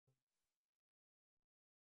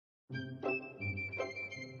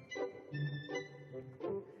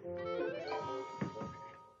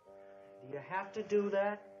have to do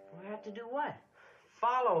that? We have to do what?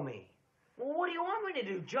 Follow me. Well, what do you want me to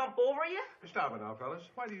do, jump over you? Stop it now, fellas.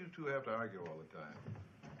 Why do you two have to argue all the time?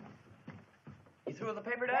 You threw the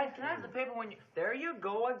paper, Dad? Can I have the paper when you... There you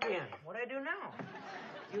go again. What'd I do now?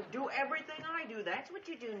 You do everything I do. That's what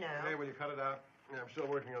you do now. Hey, will you cut it out? Yeah, I'm still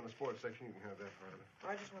working on the sports section. You can have that part of it.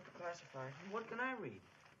 I just want the classified. What can I read?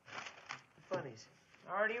 The funnies.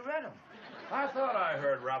 I already read them. I thought I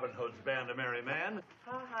heard Robin Hood's band a merry man.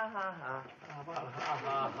 Ha, ha, ha, ha. How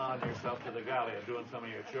about ha yourself to the galley of doing some of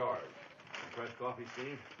your chores? Fresh coffee,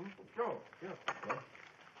 Steve? Oh, yeah. Well,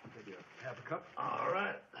 maybe half a cup. All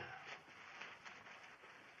right.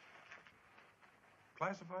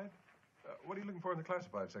 Classified? What are you looking for in the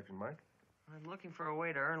classified section, Mike? I'm looking for a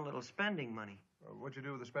way to earn a little spending money. What'd you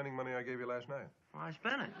do with the spending money I gave you last night? Well, I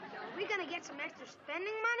spent it. Are we gonna get some extra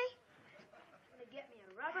spending money? I'm gonna get me a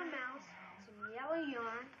rubber mouse, some yellow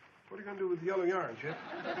yarn. What are you going to do with the yellow yarn, Chip?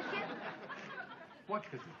 For the kitten. What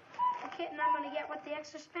kitten? The kitten I'm gonna get with the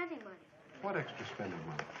extra spending money. What extra spending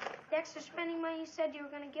money? The extra spending money you said you were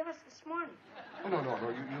gonna give us this morning. Oh, no,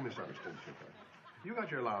 you misunderstood, Chip. You got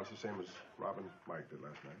your allowance the same as Robin Mike did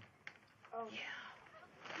last night. Oh.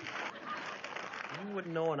 You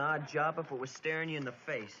wouldn't know an odd job if it was staring you in the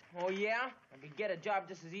face. Oh, yeah? I could get a job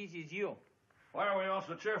just as easy as you. Why are we all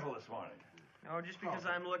so cheerful this morning? Oh, just because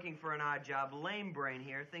I'm looking for an odd job, Lame Brain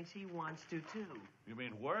here thinks he wants to, too. You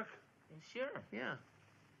mean work? Sure. Yeah.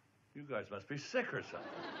 You guys must be sick or something.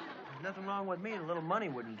 There's nothing wrong with me. A little money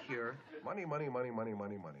wouldn't cure. Money, money, money, money,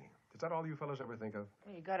 money, money. Is that all you fellas ever think of?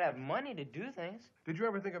 Well, you gotta have money to do things. Did you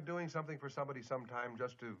ever think of doing something for somebody sometime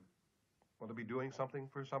just to, well, to be doing something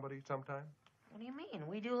for somebody sometime? What do you mean?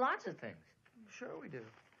 We do lots of things. Sure we do.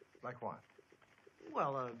 Like what?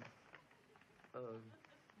 Well,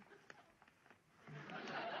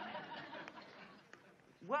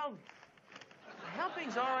 well,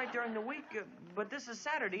 helping's all right during the week, but this is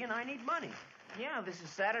Saturday and I need money. Yeah, this is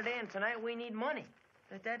Saturday, and tonight we need money.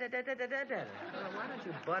 Why don't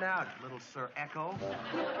you butt out, little Sir Echo?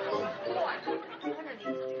 What? One of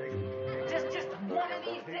these days. Just one of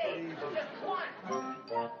these days. Just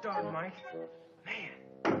one. Darn, Mike.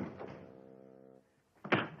 Man.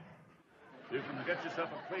 You can get yourself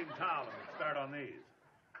a clean towel and start on these.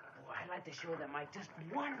 Boy, I'd like to show that Mike just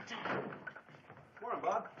one time. Morning,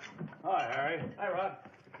 Bob. Hi, Harry. Hi, Rod.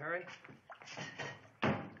 Mr. Curry.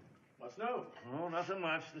 What's new? Oh, nothing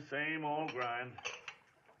much. The same old grind.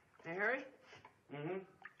 Hey, Harry?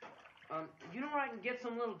 You know where I can get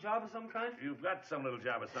some little job of some kind? You've got some little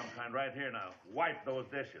job of some kind right here now. Wipe those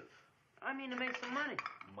dishes. I mean to make some money.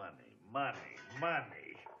 Money.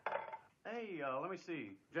 Hey, let me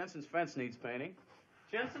see. Jensen's fence needs painting.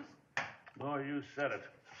 Jensen's? Oh, you said it.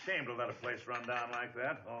 Shame to let a place run down like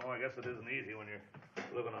that. Oh, I guess it isn't easy when you're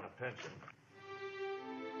living on a pension.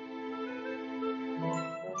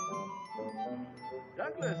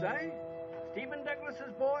 Douglas, eh? Stephen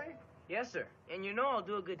Douglas's boy? Yes, sir. And you know I'll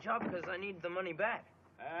do a good job because I need the money back.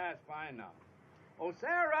 That's fine now. Oh,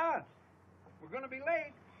 Sarah! We're gonna be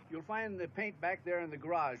late. You'll find the paint back there in the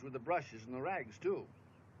garage with the brushes and the rags, too.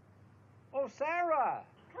 Oh, Sarah!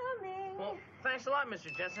 Coming. Well, thanks a lot,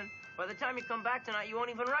 Mr. Jensen. By the time you come back tonight, you won't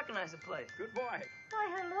even recognize the place. Good boy.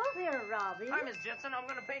 Why, hello there, Robbie. Hi, Miss Jensen. I'm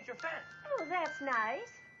going to paint your fence. Oh, that's nice.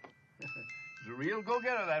 He's a real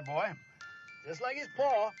go-getter, that boy. Just like his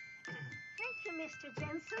paw. Thank you, Mr.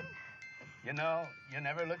 Jensen. You know, you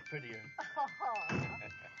never looked prettier.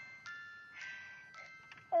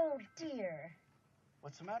 Oh, dear.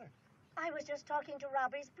 What's the matter? I was just talking to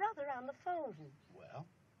Robbie's brother on the phone. Well?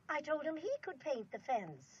 I told him he could paint the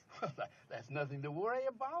fence. Well, that's nothing to worry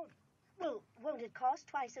about. Well, won't it cost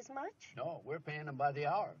twice as much? No, we're paying them by the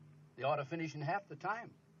hour. They ought to finish in half the time.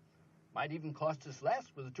 Might even cost us less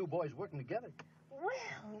with the two boys working together.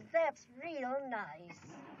 Well, that's real nice.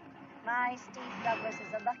 My Steve Douglas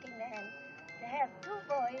is a lucky man to have two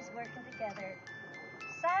boys working together,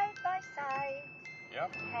 side by side,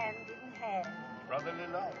 Yep. hand in hand. Brotherly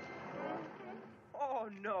love. Oh,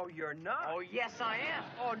 no, you're not. Oh, yes, I am.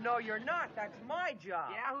 Oh, no, you're not. That's my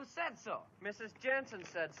job. Yeah, who said so? Mrs. Jensen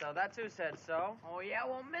said so. That's who said so. Oh, yeah,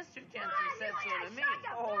 well, Mr. Jensen said so to me.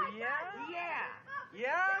 Oh, yeah? Yeah.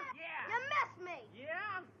 Yeah? Yeah. You missed me.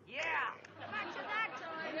 Yeah? Yeah. Much of that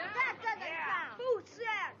time. Yeah. That doesn't Yeah. count. Who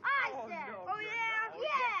said? I Oh, said. no, Oh, you're yeah? not. Oh,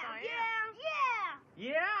 yes, I am.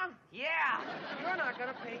 Yeah? Yeah. You're not going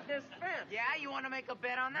to paint this fence. Yeah, you want to make a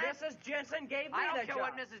bet on that? Mrs. Jensen gave me I don't the care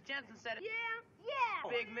job. what Mrs. Jensen said. Yeah.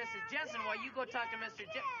 Big Mrs. Jensen, well, you go talk to Mr.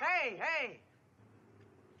 Jensen. Hey!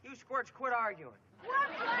 You squirts quit arguing.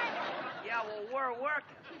 Yeah, well, we're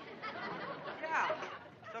working. Yeah.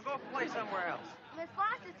 So go play somewhere else. Miss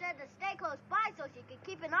Foster said to stay close by so she could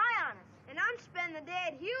keep an eye on us. And I'm spending the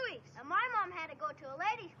day at Huey's. And my mom had to go to a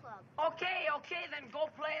ladies' club. Okay, then go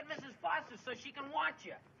play at Mrs. Foster's so she can watch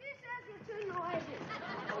you. She says you're too noisy.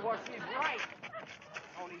 Well, she's right.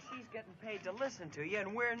 Only she's getting paid to listen to you,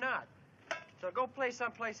 and we're not. So go play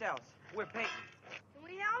someplace else. We're paying. Can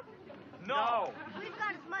we help? No. We've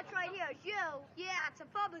got as much right here as you. Yeah, it's a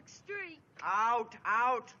public street. Out.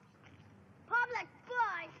 Public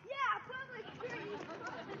boy. Yeah, public street.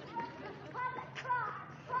 Public car.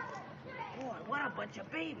 Public street. Boy, what a bunch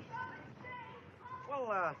of babies.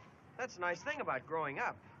 Well, that's a nice thing about growing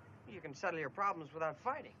up. You can settle your problems without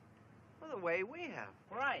fighting. Well, the way we have.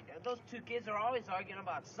 Right. Those two kids are always arguing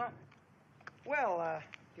about something. Well,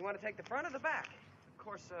 do you want to take the front or the back? Of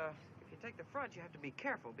course, if you take the front, you have to be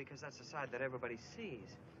careful because that's the side that everybody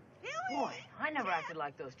sees. Boy, I never acted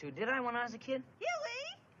like those two, did I, when I was a kid?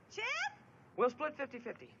 Huey? Chip? We'll split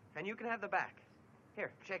 50-50, and you can have the back.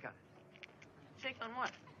 Here, shake on it. Shake on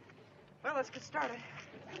what? Well, let's get started.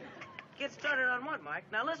 Get started on what, Mike?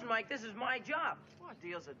 Now, listen, Mike, this is my job. Well, a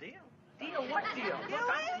deal's a deal. Deal? What deal?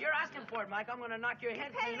 Look, you're asking for it, Mike. I'm going to knock your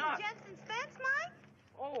head clean off. Jensen's fence, Mike?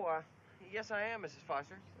 Oh, yes, I am, Mrs.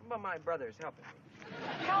 Foster. But my brother's helping me.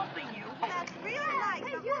 Helping you? That's really nice,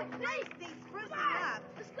 but what place these sprucing up?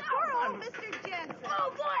 Poor old Mr. Jensen.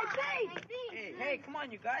 Oh, boy, Pete! Hey, come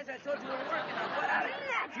on, you guys. I told you we were working. Now, get out of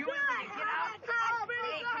here. Huey, will you get out?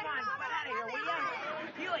 Hey, come on, get out of here, will you?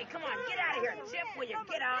 Huey, come on, get out of here. Chip, will you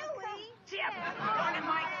get out? Chip! Darn it,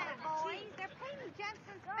 Mike. Boys, they're painting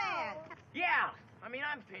Jensen's fence. Yeah, I'm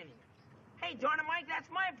painting it. Hey, darn it, Mike, that's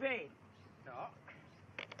my paint. No.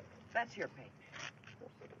 That's your paint.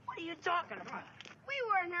 What are you talking about? We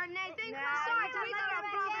weren't hurting anything. Now, Besides, you we got got a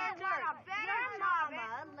a problem better at work. Your mama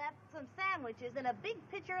left some sandwiches and a big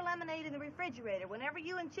pitcher of lemonade in the refrigerator whenever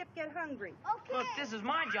you and Chip get hungry. Okay. Look, this is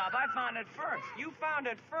my job. I found it first. You found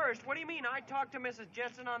it first. What do you mean? I talked to Mrs.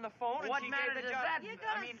 Jensen on the phone, What and she matter gave the does job. that? You're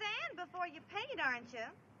gonna sand before you paint, aren't you?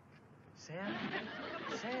 Sand?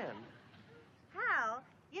 Sand? How?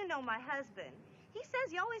 You know my husband. He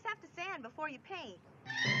says you always have to sand before you paint.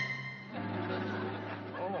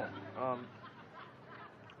 Oh,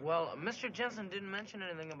 Well, Mr. Jensen didn't mention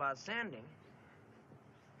anything about sanding.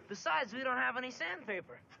 Besides, we don't have any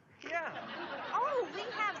sandpaper. yeah. Oh, we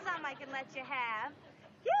have some I can let you have.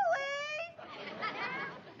 Huey!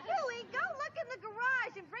 Huey, go look in the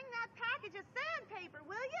garage and bring that package of sandpaper,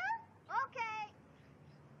 will you? Okay.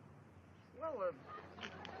 Well,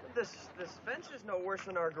 this fence is no worse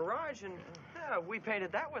than our garage, and we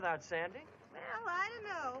painted that without sanding. Well, I don't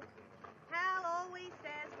know. Hal always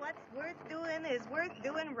says what's worth doing is worth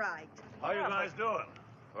doing right. How you guys doing?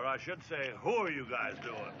 Or I should say, who are you guys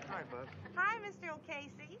doing? Hi, Bub. Hi, Mr.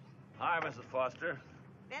 O'Casey. Hi, Mrs. Foster.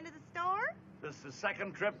 Been to the store? This is the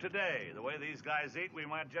second trip today. The way these guys eat, we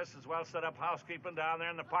might just as well set up housekeeping down there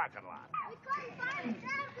in the parking lot. We couldn't find the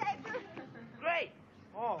sandpaper. Great.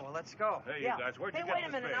 Oh, well, let's go. Hey, Yeah. you guys, where'd you Hey, get wait a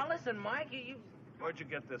this minute. paint? Now, listen, Mike. You... Where'd you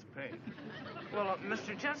get this paint? Well,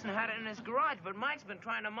 Mr. Jensen had it in his garage, but Mike's been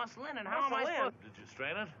trying to muscle in, and how am I Muscle in? supposed... Did you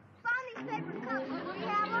strain it? Found these paper cups. Do we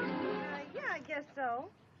have them? Yeah, I guess so.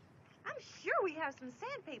 I'm sure we have some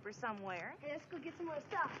sandpaper somewhere. Hey, let's go get some more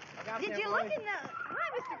stuff. Did you look in the...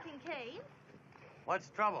 Hi, Mr. Kincaid. What's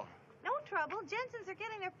the trouble? No trouble. Jensen's are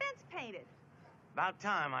getting their fence painted. About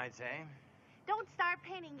time, I'd say. Don't start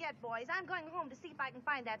painting yet, boys. I'm going home to see if I can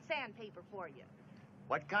find that sandpaper for you.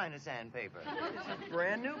 What kind of sandpaper?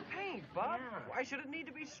 Brand new paint, Bub. Yeah. Why should it need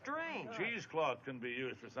to be strained? Cheesecloth can be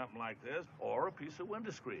used for something like this, or a piece of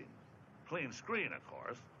window screen. Clean screen, of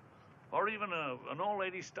course. Or even an old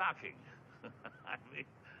lady's stocking.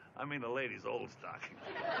 I mean a lady's old stocking.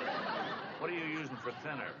 What are you using for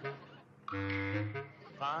thinner?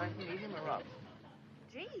 Fine, medium, or rough?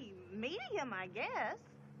 Gee, medium, I guess.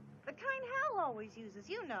 The kind Hal always uses,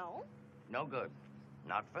 you know. No good.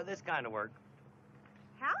 Not for this kind of work.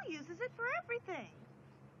 Hal uses it for everything.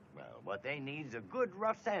 Well, what they need is a good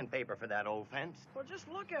rough sandpaper for that old fence. Well, just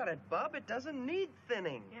look at it, Bub. It doesn't need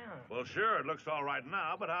thinning. Yeah. Well, sure, it looks all right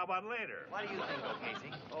now, but how about later? What do you think,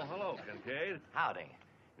 O'Casey? Oh, hello, Kincaid. Howdy.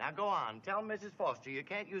 Now go on. Tell Mrs. Foster you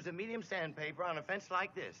can't use a medium sandpaper on a fence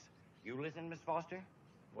like this. You listen, Miss Foster?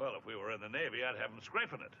 Well, if we were in the Navy, I'd have them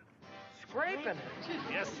scraping it. Scraping it.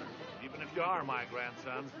 Yes, sir. Even if you are my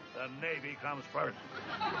grandsons, the Navy comes first.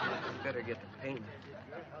 Better get the paint.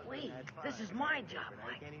 Wait, this is my job,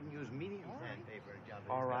 I Mike. can't even use medium sandpaper, John.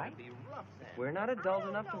 All right. Be rough If we're not adult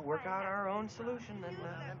enough to work out our own solution, then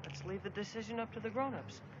let's leave the decision up to the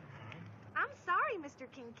grown-ups. I'm sorry,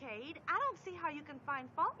 Mr. Kincaid. I don't see how you can find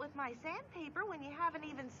fault with my sandpaper when you haven't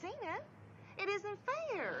even seen it. It isn't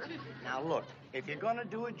fair. Now, look, if you're going to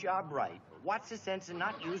do a job right, what's the sense in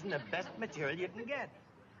not using the best material you can get?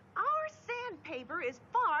 Our sandpaper is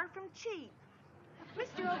far from cheap.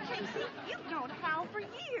 Mr. O'Casey, you've known Hal for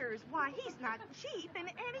years. Why, he's not cheap in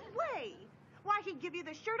any way. Why, he'd give you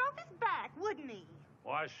the shirt off his back, wouldn't he?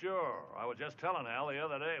 Why, sure. I was just telling Al the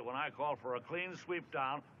other day when I called for a clean sweep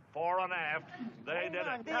down, fore and aft, they did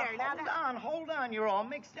it. Now, hold on. You're all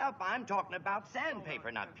mixed up. I'm talking about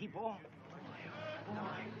sandpaper, not people.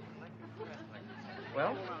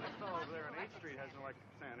 Well? This fellow over there on 8th Street has an electric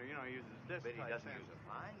sander. You know, he uses this But he type doesn't sander. use a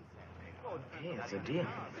fine sandpaper. Okay, it's a deal.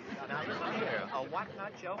 Now, listen here. A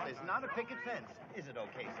what-not shelf is not a picket fence, is it,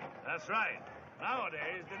 O'Casey? That's right.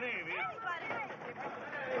 Nowadays, the Navy...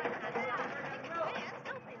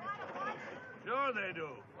 Sure they do.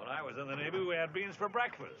 When I was in the Navy, we had beans for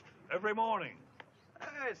breakfast. Every morning.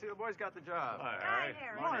 Hey, see, the boys got the job. Hi,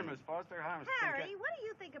 Harry. Morning, Miss Foster. Hi, Mr. Harry, what do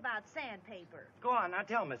you think about sandpaper? Go on, now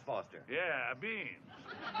tell Miss Foster. Yeah, beans.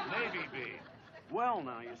 Navy beans. Well,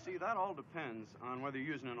 now, you see, that all depends on whether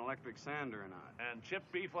you're using an electric sander or not. And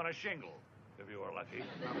chipped beef on a shingle, if you were lucky.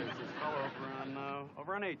 Now, there's this fellow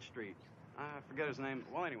over on 8th Street. I forget his name.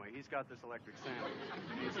 Well, anyway, he's got this electric sander.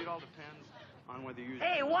 You see, it all depends on whether you use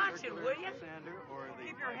Hey, the watch it, circular will you? sander or the...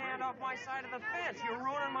 Keep your hand off my side of the fence. You're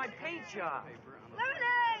ruining my paint job. paper on the-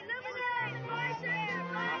 Lemonade! Lemonade! Fire sale!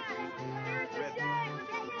 Fire! Here's the shade!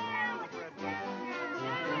 Get down!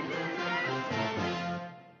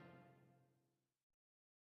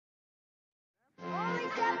 Only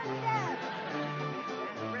 7 cents!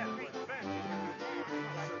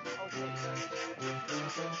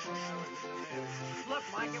 Look,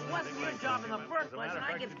 Mike, it wasn't your job in the first place, and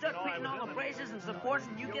I get stuck painting all the braces and supports,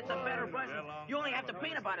 and you get the better brushes. You only have to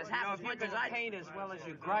paint about as half as If you much as could I paint as well as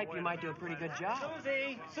you gripe, you might do a pretty good job.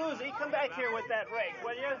 Susie, come back here with that rake,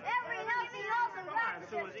 will you? Every healthy, wholesome breakfast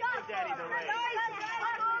Susie, is give Daddy the rake.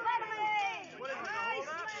 Lemonade!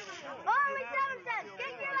 Only 7 cents.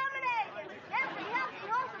 Get your lemonade. Every healthy,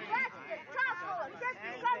 wholesome breakfast is chock full of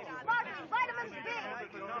crispy, crunchy, sparkling vitamins B.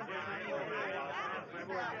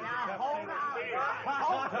 Now, hold on.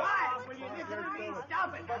 Oh, what? Will you listen to me? Stop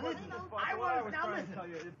it. Listen, I won't. Now, listen.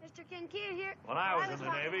 Mr. Kincaid here. When I was in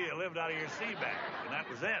the Navy, you lived out of your sea bag, and that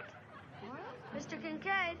was it. Mr.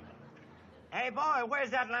 Kincaid, Hey, boy, where's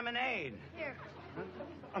that lemonade? here.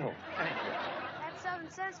 Oh, thank you. That's 7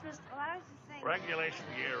 cents, Mr. Well, I was just saying. Regulation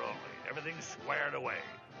gear only. Everything's squared away.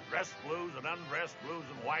 Dressed blues and undressed blues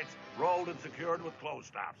and whites, rolled and secured with clothes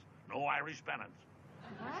stops. No Irish pennants.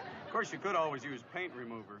 Of course, you could always use paint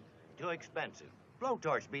remover. Too expensive.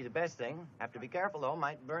 Blowtorch be the best thing. Have to be careful, though.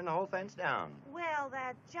 Might burn the whole fence down. Well,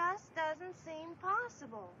 that just doesn't seem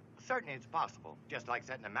possible. Certainly it's possible, just like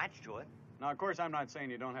setting a match to it. Now, of course, I'm not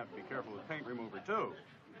saying you don't have to be careful with paint remover, too.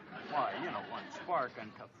 Why, you know, one spark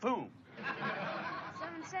and kaboom.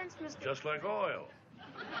 7 cents, Mr. Just like oil.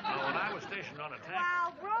 Now, when I was stationed on a tank...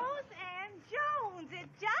 Wow, Rose and Jones, it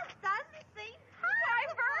just doesn't seem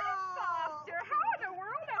possible. Foster, how in the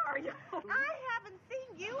world are you? I haven't seen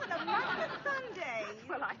you in a month of Sundays.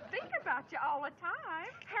 Well, I think about you all the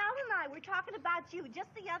time. Hal and I were talking about you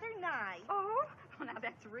just the other night. Oh, well, now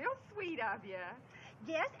that's real sweet of you.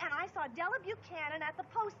 Yes, and I saw Della Buchanan at the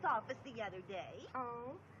post office the other day.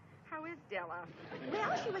 Oh, how is Della?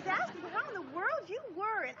 Well, she was asking how in the world you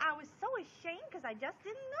were, and I was so ashamed because I just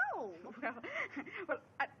didn't know. Well,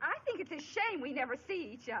 I think it's a shame we never see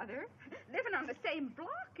each other, living on the same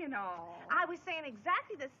block and all. I was saying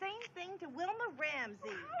exactly the same thing to Wilma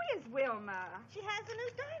Ramsey. How is Wilma? She has a new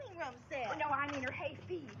dining room set. Oh, no, I mean her hay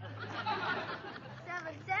feet.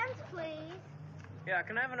 7 cents, please. Yeah,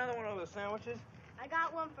 can I have another one of those sandwiches? I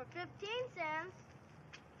got one for 15 cents.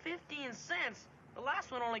 15 cents? The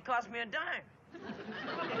last one only cost me a dime.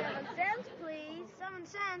 7 cents, please. 7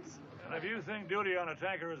 cents. And if you think duty on a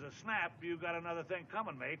tanker is a snap, you've got another thing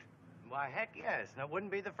coming, mate. Why, heck yes. And it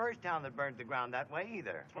wouldn't be the first town that burned the ground that way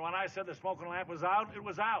either. When I said the smoking lamp was out, it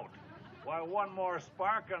was out. Why, one more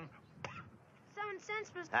spark and... 7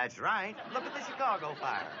 cents, Mr. That's right. Look at the Chicago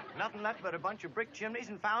fire. Nothing left but a bunch of brick chimneys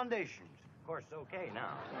and foundations. Of course, it's okay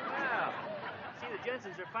now. Wow. See, the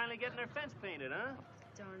Jensens are finally getting their fence painted, huh?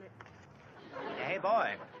 Darn it. Hey,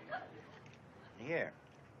 boy. Here.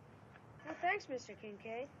 Oh, thanks, Mr.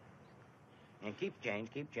 Kincaid. And keep change,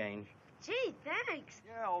 keep change. Gee, thanks.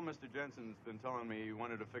 Yeah, old Mr. Jensen's been telling me he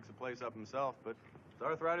wanted to fix the place up himself, but his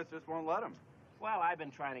arthritis just won't let him. Well, I've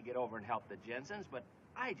been trying to get over and help the Jensens, but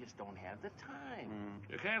I just don't have the time.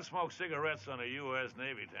 You can't smoke cigarettes on a U.S.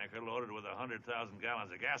 Navy tanker loaded with 100,000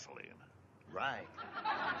 gallons of gasoline. Right.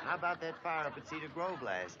 How about that fire up at Cedar Grove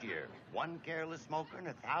last year? One careless smoker and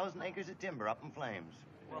 1,000 acres of timber up in flames.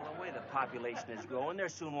 Well, the way the population is growing, there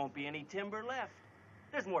soon won't be any timber left.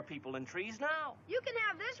 There's more people than trees now. You can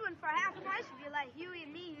have this one for half price if you let Huey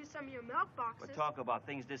and me use some of your milk boxes. But talk about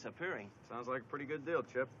things disappearing. Sounds like a pretty good deal,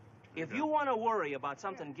 Chip. If you want to worry about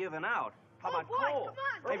something given out, how about coal? Come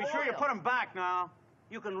on. Or Hey, be sure you oil? put them back now.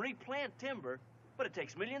 You can replant timber, but it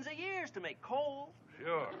takes millions of years to make coal.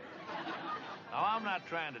 Sure. Now, I'm not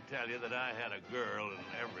trying to tell you that I had a girl in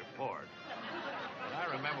every port. But I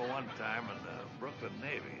remember one time in the Brooklyn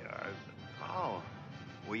Navy Yard. Oh,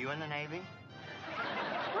 were you in the Navy?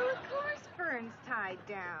 Well, of course Fern's tied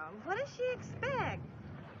down. What does she expect?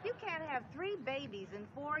 You can't have 3 babies in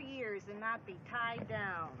 4 years and not be tied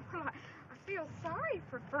down. Well, I feel sorry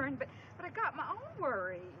for Fern, but I got my own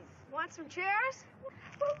worries. Want some chairs?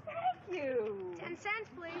 Well, thank you. 10 cents,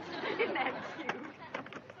 please. Isn't that cute?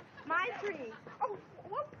 My 3. Oh,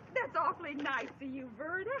 well, that's awfully nice of you,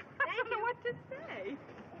 Verda. I don't know what to say.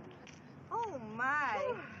 Oh,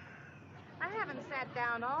 my. I haven't sat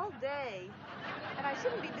down all day. And I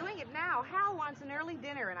shouldn't be doing it now. Hal wants an early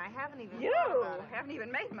dinner, and I haven't even You thought about it. haven't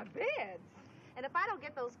even made my beds. And if I don't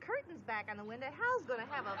get those curtains back on the window, Hal's going to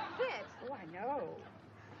have a fit. Oh, I know.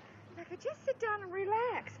 If I could just sit down and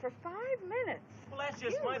relax for 5 minutes. Well, that's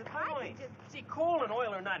just You, my if I could point. just- See, coal and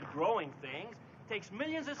oil are not growing things. It takes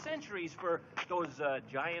millions of centuries for those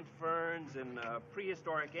giant ferns and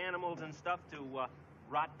prehistoric animals and stuff to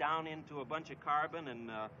rot down into a bunch of carbon and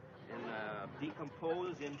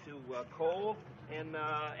decompose into coal, and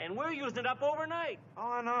we're using it up overnight.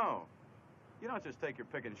 Oh, I know. You don't just take your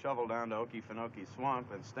pick and shovel down to Okefenokee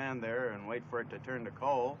Swamp and stand there and wait for it to turn to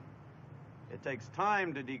coal. It takes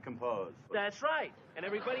time to decompose. That's right, and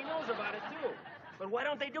everybody knows about it, too. But why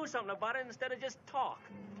don't they do something about it instead of just talk?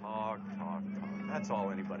 Talk, talk, talk. That's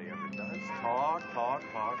all anybody ever does. Talk, talk,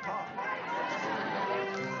 talk, talk.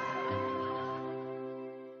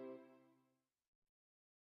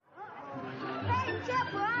 Hey,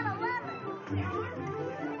 Chip, we're on 11.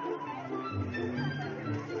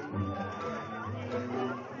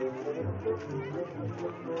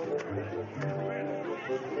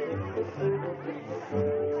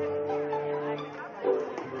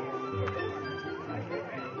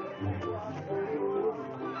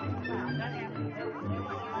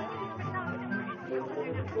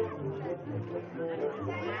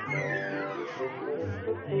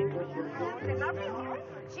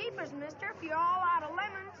 Jeepers, mister, if you're all out of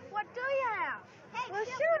lemons, what do you have? Hey, Well,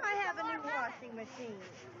 Chip, sure, what's I the have a new water? washing machine.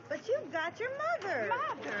 But you've got your mother.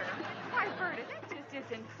 Mother? Why, Verda, that just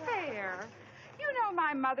isn't fair. You know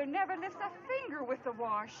my mother never lifts a finger with the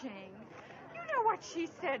washing. You know what she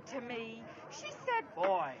said to me? She said,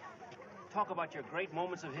 Boy, talk about your great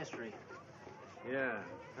moments of history. Yeah,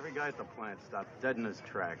 every guy at the plant stopped dead in his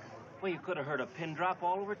tracks. Well, you could have heard a pin drop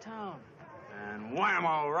all over town. And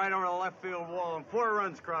whammo, right over the left field wall, and 4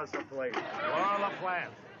 runs across the plate. Laura LaPlante.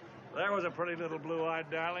 There was a pretty little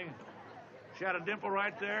blue-eyed darling. She had a dimple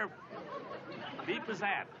right there, deep as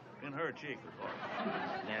that, in her cheek, of course.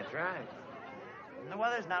 That's right. And the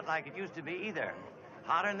weather's not like it used to be either.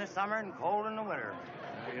 Hotter in the summer and cold in the winter.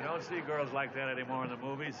 You don't see girls like that anymore in the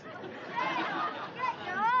movies. Get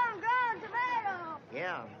your homegrown tomato.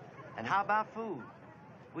 Yeah. And how about food?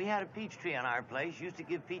 We had a peach tree on our place. Used to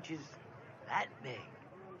give peaches that big.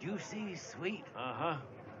 Juicy, sweet. Uh-huh.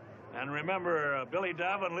 And remember Billy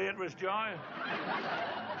Dove and Leatrice Joy?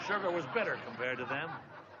 Sugar was bitter compared to them.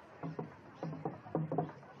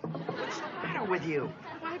 What's the matter with you?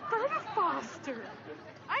 why, Berta Foster.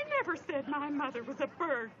 I never said my mother was a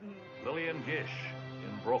burden. Lillian Gish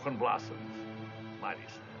in Broken Blossoms. Mighty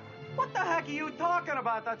sad. What the heck are you talking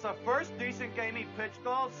about? That's the first decent game he pitched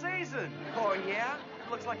all season. Oh, yeah?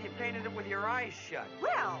 Looks like you painted it with your eyes shut.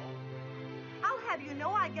 Well, I'll have you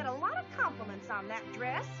know I get a lot of compliments on that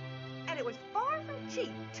dress. And it was far from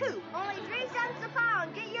cheap, too. Only 3 cents a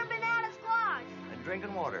pound. Get your banana squash. And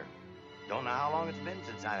drinking water. Don't know how long it's been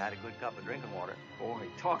since I've had a good cup of drinking water. Boy,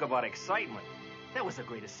 talk about excitement. That was the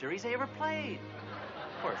greatest series they ever played.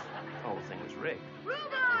 Of course, the whole thing was rigged.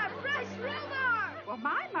 Rhubarb! Fresh rhubarb! Well,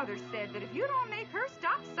 my mother said that if you don't make her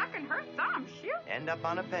stop sucking her thumb, she'll... End up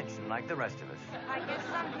on a pension like the rest of us. I guess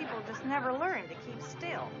some people just never learn to keep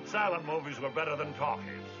still. Silent movies were better than talkies.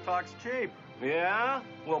 Talk's cheap. Yeah?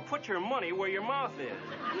 Well, put your money where your mouth is.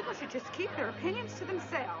 People should just keep their opinions to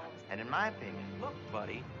themselves. And in my opinion, Look,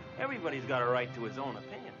 buddy, everybody's got a right to his own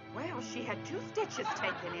opinion. Well, she had 2 stitches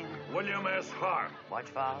taken in her. William S. Hart. watch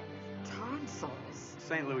fouls. Tonsils.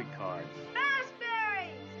 St. Louis cards.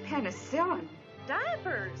 Raspberries! Penicillin.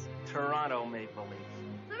 Diapers. Toronto Maple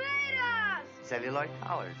Leafs. Tomatoes! Celluloid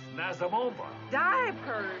collars. Nazamova.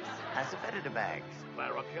 Diapers. Asafoetida bags.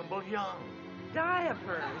 Clara Kimball Young.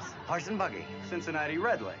 diapers. Horse and buggy. Cincinnati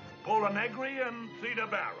Red Leg. Pola Negri and Theta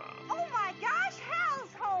Barra. Oh my gosh,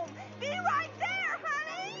 Hal's home. Be right there,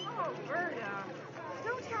 honey. Oh, Berta,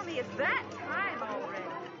 don't tell me it's that time already.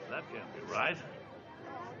 That can't be right.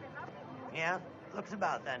 Yeah, looks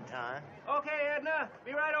about that time. Okay, Edna,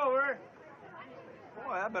 be right over.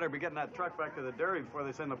 Boy, I better be getting that truck back to the dairy before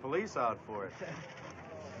they send the police out for it.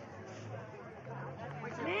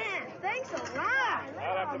 Man, thanks a lot.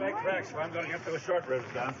 I'll have to make tracks if I'm going to get to the short ribs,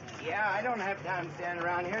 Don. Yeah, I don't have time to stand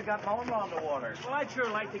around here. Got my own lawn to water. Well, I'd sure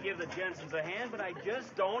like to give the Jensens a hand, but I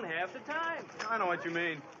just don't have the time. I know what you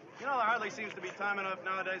mean. You know, there hardly seems to be time enough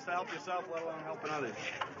nowadays to help yourself, let alone helping others.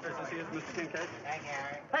 First to see is Mr. Kincaid. Thank you,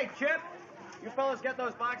 Harry. Hey, Chip! You fellas get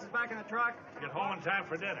those boxes back in the truck? Get home in time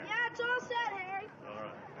for dinner. Yeah, it's all set, Harry. All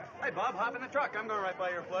right. Hey, Bob, hop in the truck. I'm going right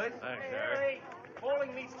by your place. Thanks, Hey, Harry. Harry,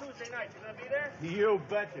 bowling meets Tuesday night. You gonna be there? You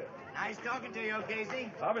betcha. Nice talking to you,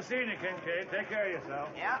 Casey. I'll be seeing you, Kincaid. Take care of yourself.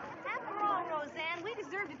 Yeah. After all, Roseanne, we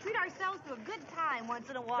deserve to treat ourselves to a good time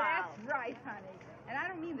once in a while. That's right, honey. And I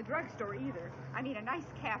don't mean the drugstore either. I mean a nice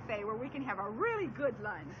cafe where we can have a really good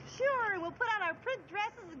lunch. Sure, and we'll put on our print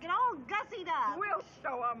dresses and get all gussied up. We'll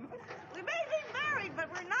show 'em. We may be married, but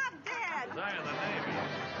we're not dead. As I in the Navy,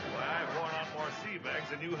 why, I've worn out more sea bags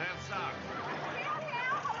than you have socks.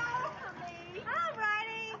 Hello for me. All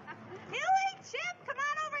righty. Huey, Chip, come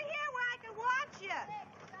on over here where I can watch you.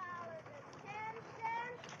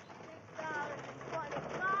 $6.10,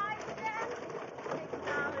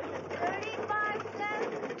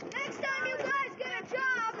 $6.25, Next time you guys get a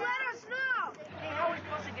job, let us know. Hey, how are we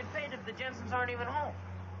supposed to get paid if the Jensens aren't even home?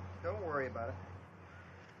 Don't worry about it.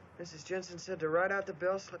 Mrs. Jensen said to write out the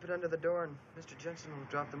bill, slip it under the door, and Mr. Jensen will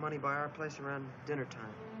drop the money by our place around dinner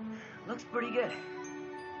time. Looks pretty good.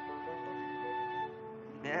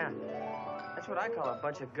 Yeah, that's what I call a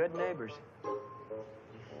bunch of good neighbors.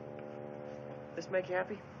 This make you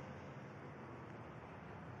happy?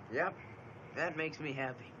 Yep, that makes me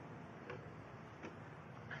happy.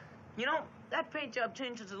 You know, that paint job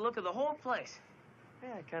changes the look of the whole place.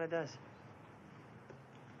 Yeah, it kind of does.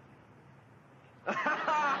 What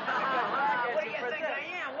do you think I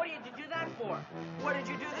am? What did you do that for? What did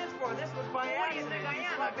you do this for? This was by What do you accident. think I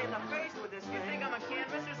am? Slap me in the face with this You thing. think I'm a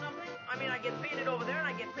canvas or something? I mean, I get painted over there and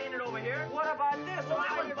I get painted over here. What about this? Well, I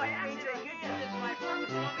that was didn't by paint accident. your You hand. did this by purpose.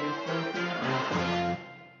 You want me to-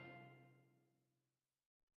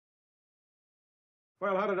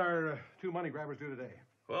 Well, how did our two money grabbers do today?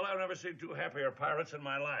 Well, I've never seen two happier pirates in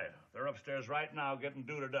my life. They're upstairs right now getting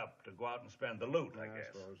duded up to go out and spend the loot, I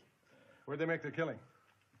guess. suppose. Where'd they make their killing?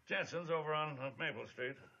 Jensen's over on Maple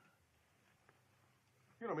Street.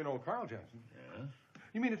 You don't mean old Carl Jensen. Yes.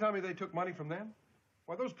 You mean to tell me they took money from them?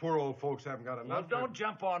 Why, those poor old folks haven't got Well, enough. don't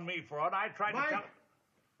jump on me for it. I tried Mike! to tell...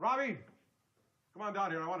 Robbie! Come on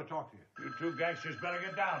down here. I want to talk to you. You two gangsters better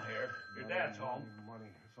get down here. Your dad's home. Money.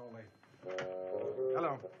 It's all late.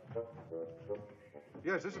 Hello.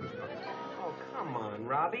 Yes, this is Mr. Carl. Oh, come on,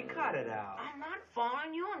 Robbie. Cut it out. I'm not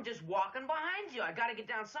following you. I'm just walking behind you. I gotta get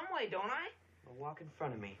down some way, don't I? Well, walk in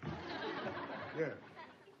front of me. Yes.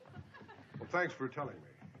 Well, thanks for telling me.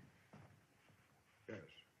 Yes.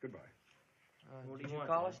 Goodbye. What do did you you want,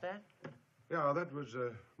 call Dad? us, Dad? Yeah, that was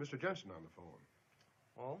Mr. Jensen on the phone.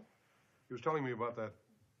 Oh? He was telling me about that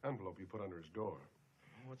envelope you put under his door.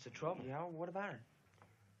 What's the trouble? Yeah, what about it?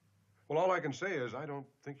 Well, all I can say is I don't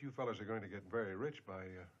think you fellas are going to get very rich by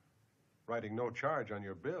writing no charge on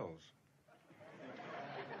your bills.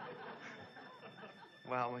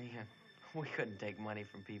 Well, we couldn't take money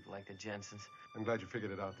from people like the Jensens. I'm glad you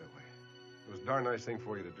figured it out that way. It was a darn nice thing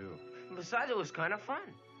for you to do. Besides, it was kind of fun.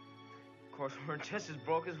 Of course, we're just as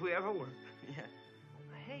broke as we ever were. Yeah.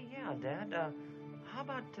 Hey, yeah, Dad, how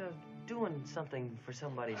about doing something for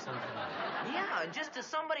somebody sometime? Yeah, just to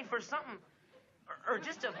somebody for something. Or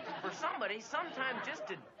just for somebody, sometime just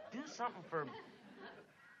to do something for...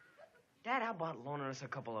 Dad, how about loaning us a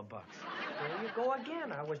couple of bucks? There you go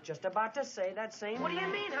again. I was just about to say that same What do you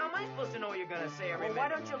thing. mean? How am I supposed to know what you're going to say every Well, why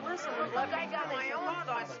minute? don't you listen? Look, I got my own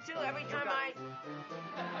thoughts, too. Every time I...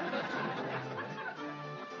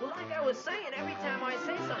 Well, like I was saying, every time I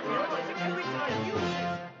say something, you know, it's every time you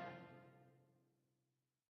say